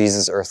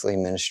Jesus' earthly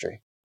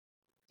ministry.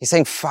 He's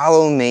saying,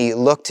 follow me,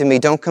 look to me.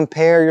 Don't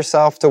compare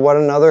yourself to what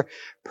another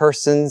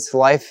person's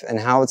life and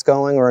how it's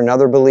going, or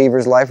another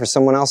believer's life, or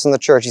someone else in the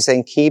church. He's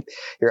saying, keep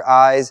your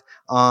eyes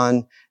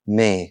on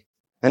me.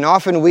 And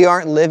often we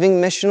aren't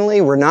living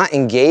missionally. We're not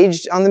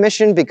engaged on the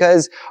mission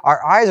because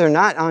our eyes are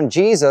not on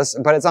Jesus,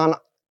 but it's on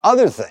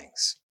other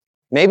things.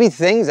 Maybe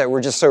things that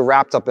we're just so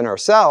wrapped up in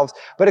ourselves,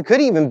 but it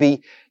could even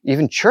be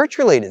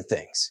church-related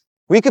things.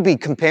 We could be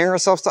comparing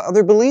ourselves to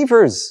other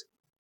believers.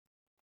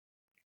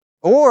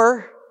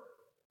 Or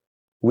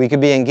we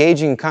could be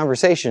engaging in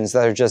conversations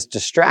that are just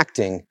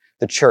distracting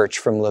the church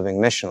from living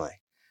missionally.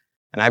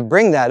 And I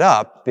bring that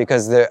up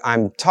because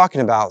I'm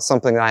talking about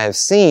something that I have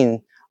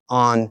seen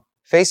on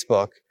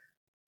Facebook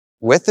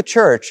with the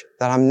church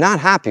that I'm not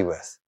happy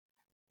with.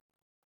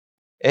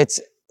 It's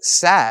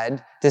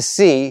sad to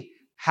see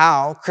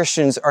how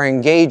Christians are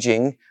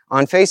engaging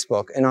on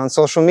Facebook and on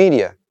social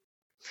media,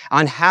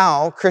 on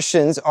how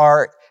Christians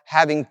are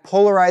having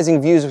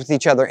polarizing views with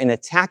each other and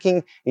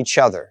attacking each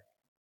other,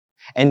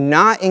 and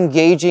not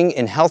engaging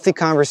in healthy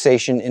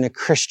conversation in a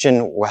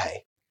Christian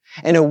way,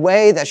 in a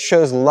way that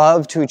shows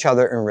love to each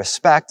other and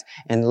respect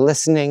and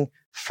listening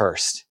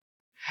first.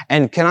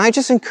 And can I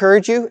just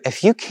encourage you,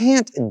 if you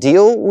can't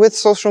deal with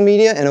social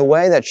media in a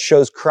way that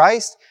shows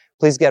Christ,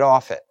 please get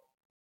off it.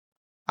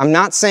 I'm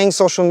not saying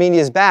social media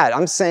is bad.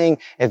 I'm saying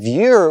if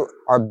you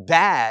are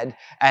bad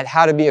at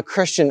how to be a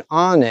Christian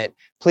on it,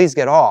 please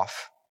get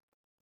off.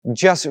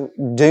 Just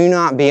do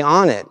not be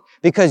on it,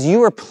 because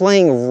you are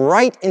playing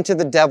right into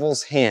the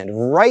devil's hand,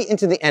 right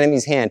into the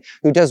enemy's hand,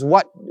 who does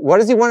what? What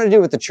does he want to do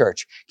with the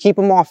church? Keep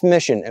them off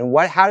mission. And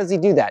how does he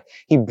do that?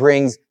 He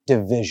brings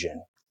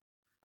division.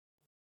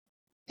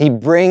 He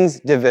brings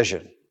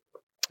division.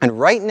 And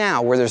right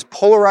now, where there's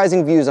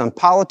polarizing views on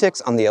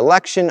politics, on the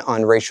election,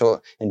 on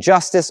racial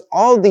injustice,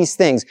 all of these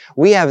things,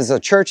 we have as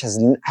a church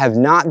have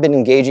not been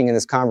engaging in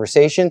this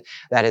conversation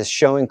that is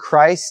showing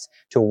Christ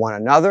to one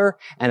another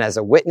and as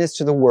a witness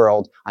to the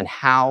world on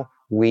how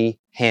we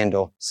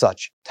handle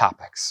such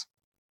topics.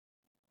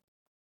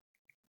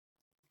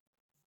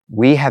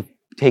 We have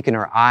taken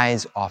our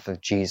eyes off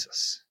of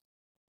Jesus.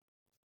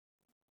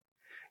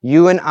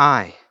 You and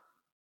I,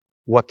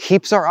 what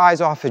keeps our eyes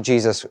off of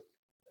Jesus,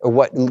 or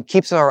what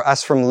keeps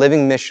us from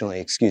living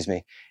missionally,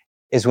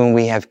 is when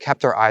we have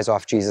kept our eyes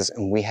off Jesus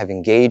and we have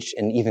engaged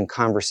in even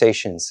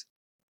conversations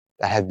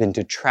that have been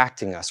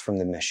detracting us from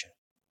the mission.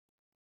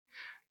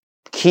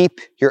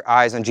 Keep your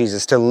eyes on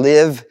Jesus. To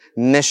live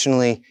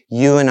missionally,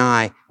 you and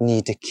I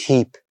need to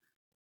keep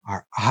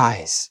our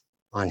eyes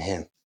on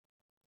him.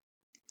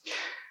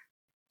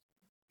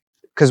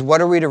 Because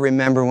what are we to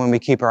remember when we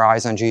keep our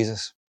eyes on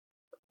Jesus?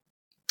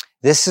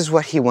 This is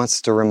what he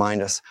wants to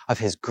remind us of: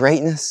 his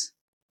greatness,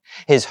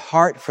 his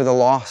heart for the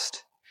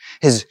lost,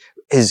 his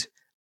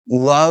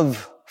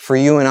love for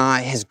you and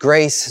I, his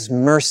grace, his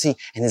mercy,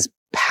 and his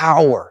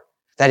power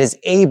that is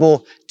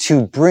able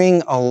to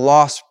bring a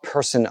lost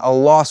person, a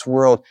lost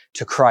world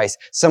to Christ.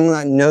 Someone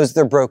that knows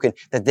they're broken,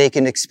 that they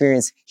can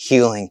experience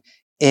healing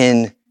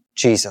in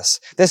Jesus.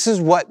 This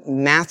is what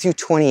Matthew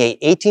 28,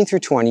 18 through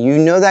 20, you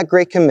know, that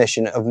great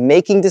commission of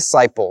making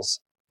disciples,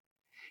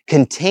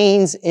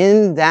 contains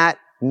in that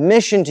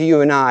mission to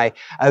you and I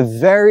a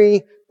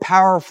very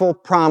powerful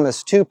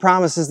promise, two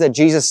promises that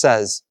Jesus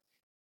says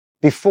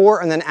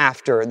before and then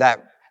after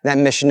that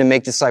mission to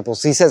make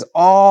disciples. He says,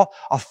 all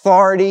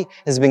authority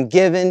has been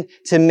given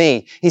to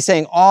me. He's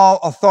saying all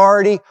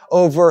authority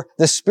over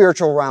the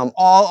spiritual realm,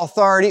 all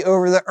authority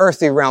over the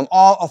earthly realm,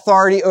 all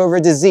authority over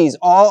disease,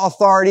 all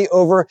authority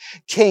over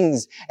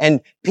kings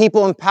and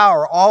people in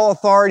power, all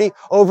authority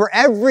over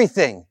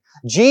everything.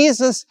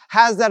 Jesus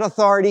has that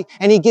authority,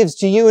 and he gives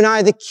to you and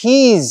I the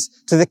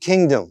keys to the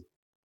kingdom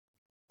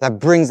that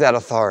brings that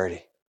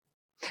authority.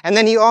 And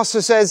then he also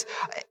says,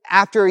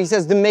 after he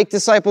says to make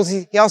disciples,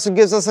 he also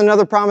gives us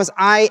another promise: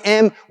 I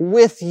am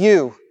with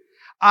you.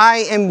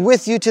 I am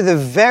with you to the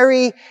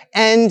very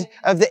end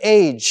of the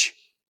age.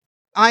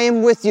 I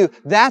am with you.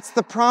 That's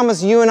the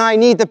promise you and I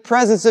need, the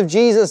presence of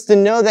Jesus, to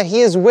know that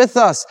he is with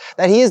us,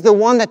 that he is the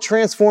one that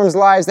transforms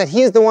lives, that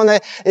he is the one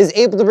that is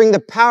able to bring the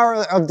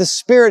power of the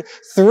Spirit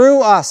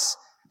through us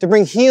to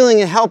bring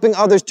healing and helping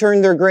others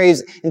turn their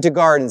graves into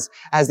gardens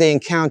as they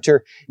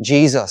encounter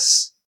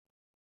Jesus.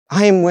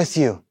 I am with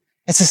you.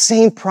 It's the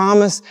same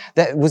promise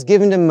that was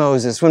given to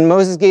Moses. When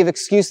Moses gave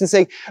excuse and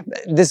saying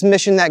this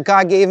mission that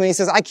God gave him, he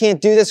says, I can't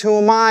do this. Who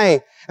am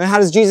I? And how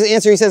does Jesus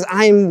answer? He says,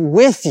 I am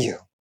with you.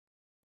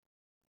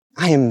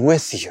 I am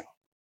with you.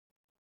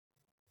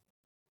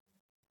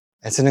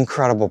 It's an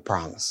incredible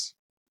promise.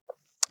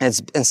 And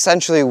it's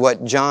essentially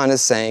what John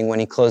is saying when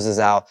he closes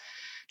out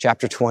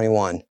chapter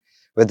 21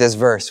 with this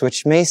verse,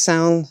 which may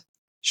sound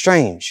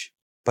strange,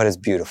 but it's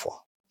beautiful.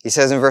 He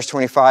says in verse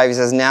 25, he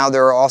says, now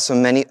there are also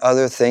many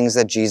other things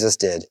that Jesus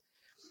did.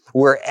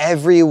 Were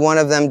every one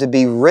of them to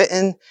be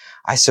written,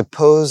 I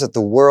suppose that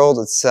the world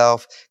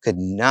itself could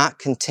not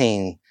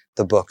contain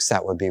the books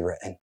that would be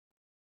written.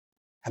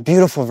 A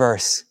beautiful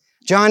verse.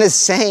 John is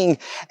saying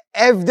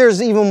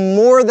there's even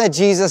more that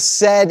Jesus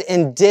said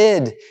and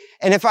did.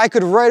 And if I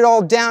could write it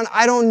all down,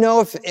 I don't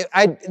know if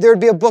there'd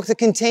be a book to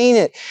contain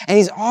it. And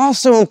he's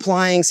also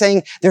implying,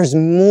 saying there's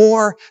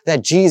more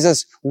that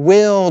Jesus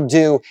will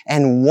do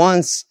and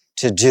wants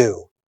to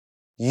do.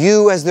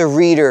 You as the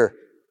reader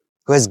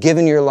who has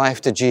given your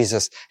life to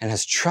Jesus and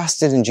has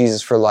trusted in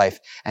Jesus for life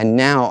and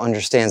now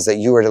understands that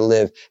you are to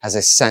live as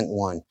a sent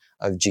one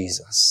of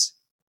Jesus.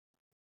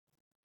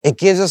 It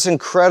gives us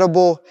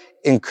incredible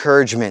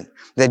encouragement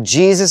that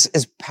Jesus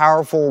is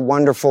powerful,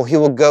 wonderful. He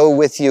will go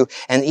with you.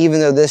 And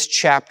even though this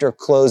chapter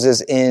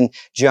closes in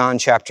John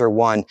chapter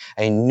 1,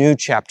 a new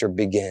chapter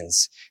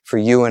begins for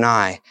you and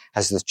I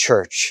as the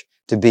church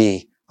to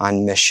be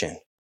on mission.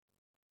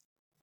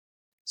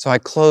 So I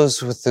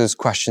close with those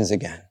questions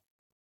again.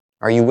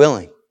 Are you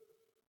willing?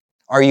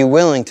 Are you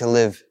willing to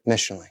live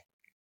missionally?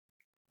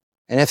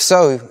 And if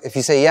so, if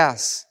you say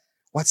yes,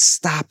 what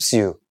stops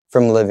you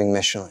from living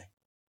missionally?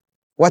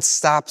 What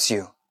stops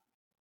you?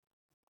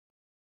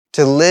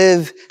 To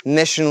live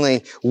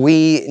missionally,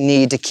 we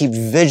need to keep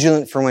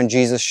vigilant for when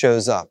Jesus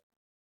shows up.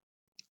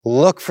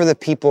 Look for the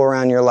people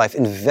around your life.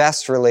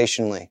 Invest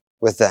relationally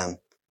with them.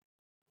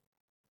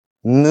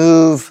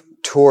 Move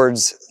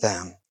towards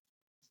them.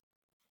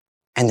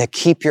 And to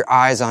keep your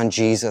eyes on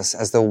Jesus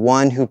as the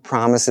one who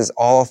promises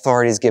all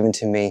authority is given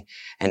to me,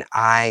 and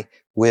I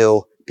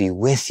will be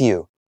with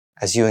you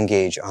as you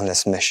engage on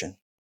this mission.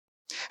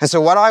 And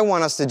so what I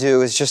want us to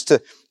do is just to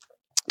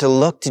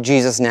look to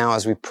Jesus now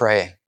as we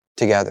pray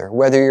together.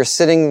 Whether you're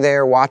sitting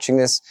there watching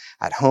this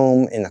at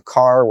home, in the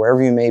car,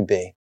 wherever you may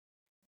be,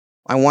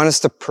 I want us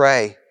to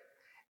pray.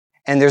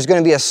 And there's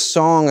going to be a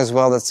song as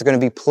well that's going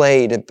to be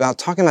played about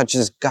talking about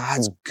just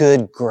God's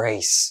good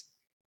grace.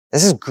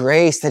 This is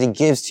grace that he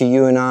gives to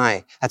you and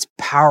I. That's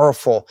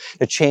powerful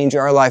to change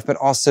our life, but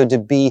also to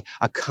be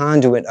a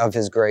conduit of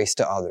his grace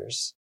to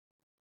others.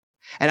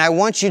 And I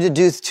want you to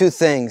do two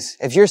things.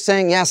 If you're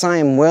saying, yes,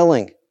 I'm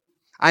willing,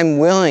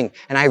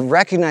 and I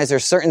recognize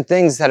there's certain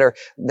things that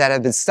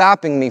have been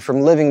stopping me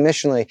from living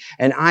missionally,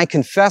 and I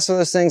confess on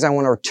those things, I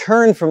want to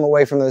turn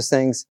away from those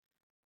things,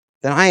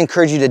 then I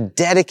encourage you to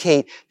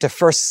dedicate to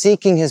first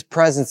seeking his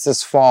presence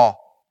this fall.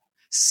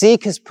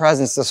 Seek his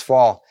presence this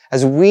fall.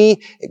 As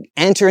we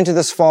enter into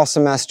this fall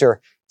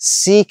semester,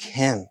 seek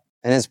him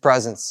and his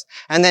presence.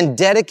 And then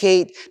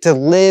dedicate to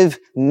live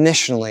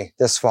missionally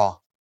this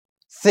fall.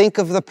 Think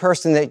of the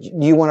person that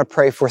you want to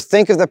pray for.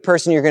 Think of the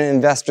person you're going to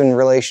invest in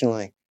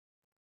relationally.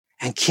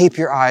 and keep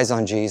your eyes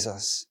on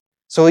Jesus.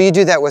 So will you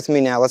do that with me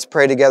now? Let's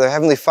pray together.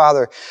 Heavenly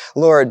Father,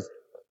 Lord,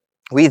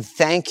 we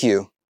thank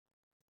you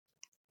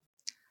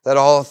that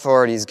all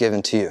authority is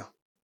given to you.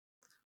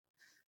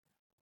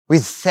 We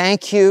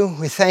thank you,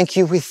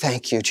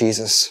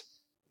 Jesus,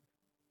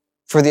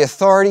 for the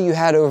authority you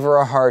had over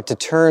our heart to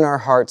turn our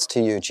hearts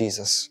to you,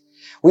 Jesus.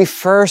 We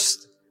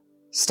first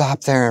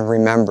stop there and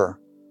remember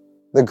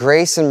the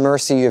grace and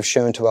mercy you have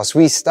shown to us.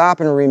 We stop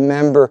and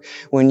remember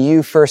when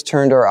you first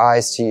turned our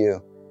eyes to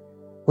you.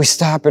 We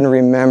stop and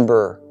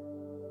remember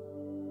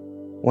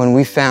when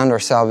we found our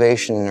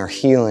salvation and our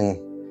healing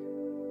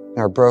and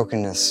our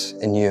brokenness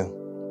in you.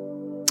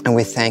 And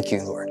we thank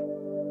you, Lord.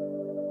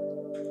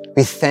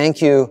 We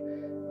thank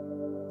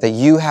you that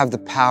you have the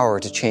power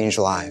to change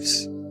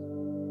lives.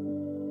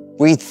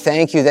 We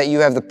thank you that you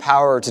have the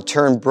power to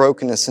turn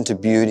brokenness into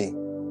beauty.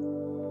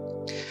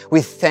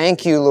 We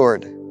thank you,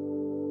 Lord,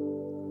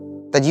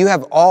 that you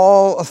have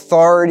all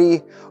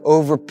authority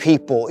over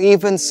people,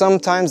 even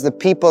sometimes the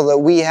people that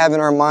we have in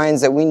our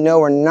minds that we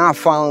know are not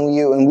following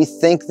you and we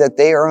think that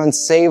they are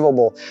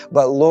unsavable.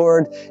 But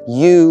Lord,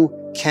 you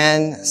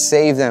can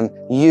save them.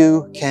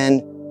 You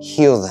can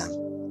heal them.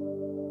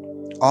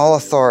 All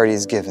authority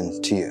is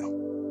given to you.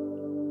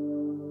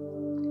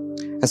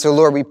 And so,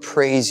 Lord, we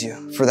praise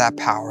you for that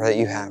power that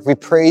you have. We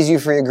praise you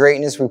for your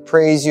greatness. We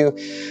praise you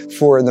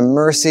for the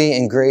mercy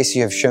and grace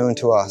you have shown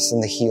to us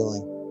and the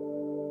healing.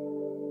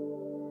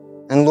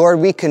 And Lord,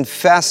 we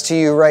confess to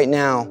you right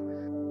now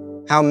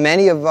how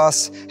many of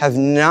us have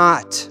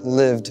not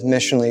lived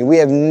missionally.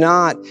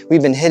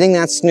 We've been hitting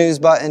that snooze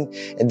button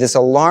and this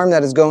alarm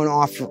that is going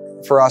off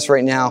for us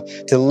right now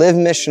to live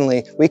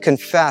missionally. We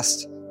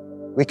confess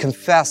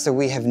that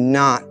we have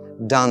not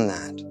done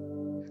that.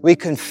 We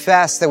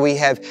confess that we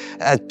have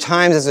at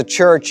times as a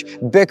church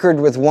bickered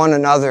with one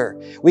another.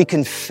 We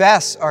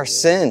confess our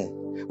sin.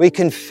 We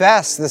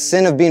confess the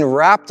sin of being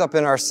wrapped up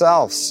in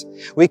ourselves.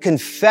 We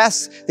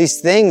confess these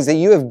things that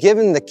you have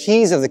given the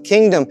keys of the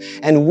kingdom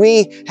and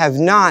we have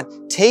not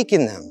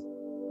taken them.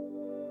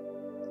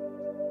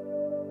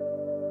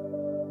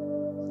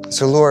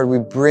 So Lord, we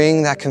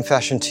bring that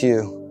confession to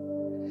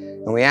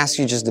you and we ask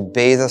you just to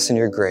bathe us in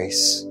your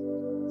grace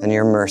and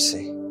your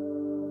mercy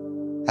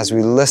as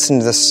we listen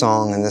to this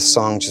song and this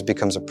song just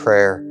becomes a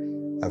prayer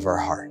of our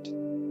heart.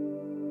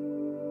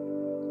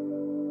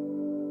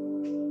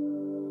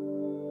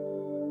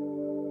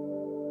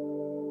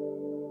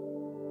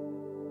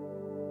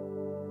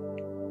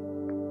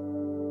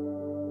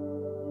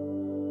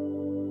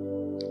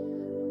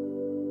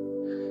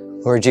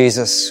 Lord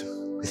Jesus,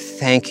 we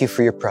thank you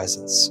for your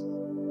presence.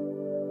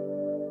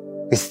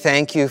 We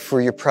thank you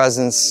for your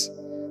presence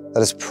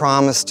that is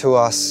promised to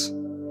us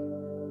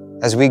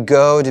as we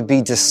go to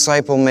be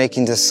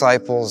disciple-making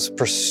disciples,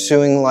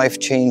 pursuing life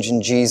change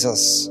in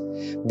Jesus,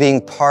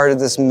 being part of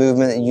this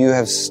movement that you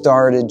have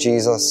started,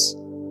 Jesus.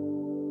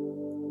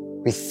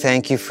 We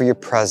thank you for your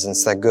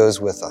presence that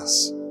goes with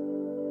us.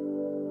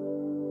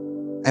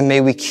 And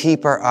may we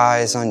keep our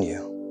eyes on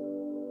you.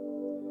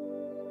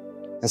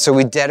 And so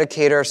we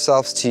dedicate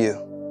ourselves to you.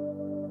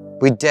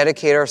 We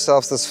dedicate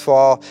ourselves this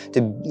fall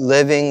to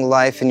living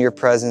life in your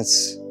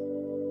presence,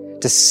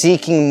 to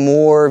seeking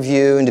more of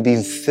you and to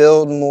being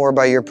filled more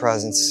by your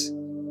presence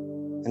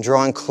and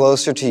drawing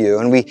closer to you.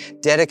 And we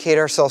dedicate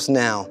ourselves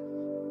now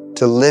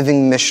to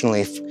living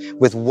missionally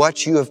with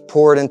what you have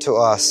poured into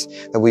us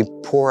that we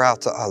pour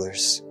out to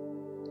others,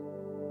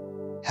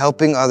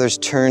 helping others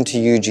turn to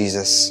you,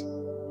 Jesus,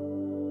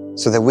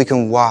 so that we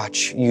can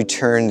watch you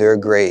turn their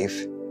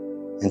grave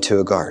into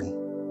a garden.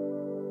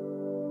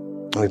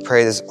 And we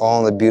pray this all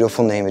in the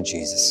beautiful name of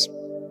Jesus.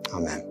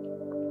 Amen.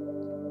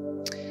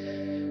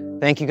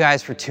 Thank you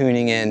guys for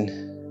tuning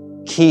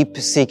in. Keep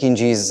seeking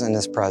Jesus in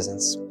his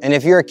presence. And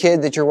if you're a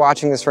kid that you're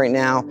watching this right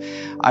now,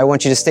 I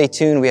want you to stay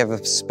tuned. We have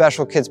a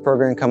special kids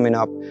program coming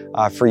up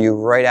for you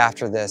right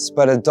after this.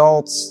 But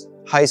adults,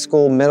 high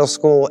school, middle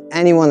school,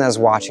 anyone that's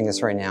watching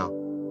this right now,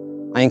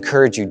 I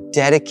encourage you,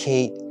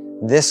 dedicate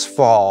this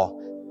fall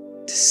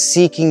to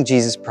seeking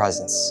Jesus'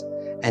 presence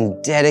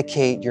and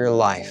dedicate your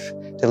life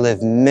to live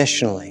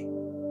missionally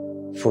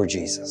for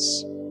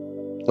Jesus.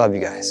 Love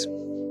you guys.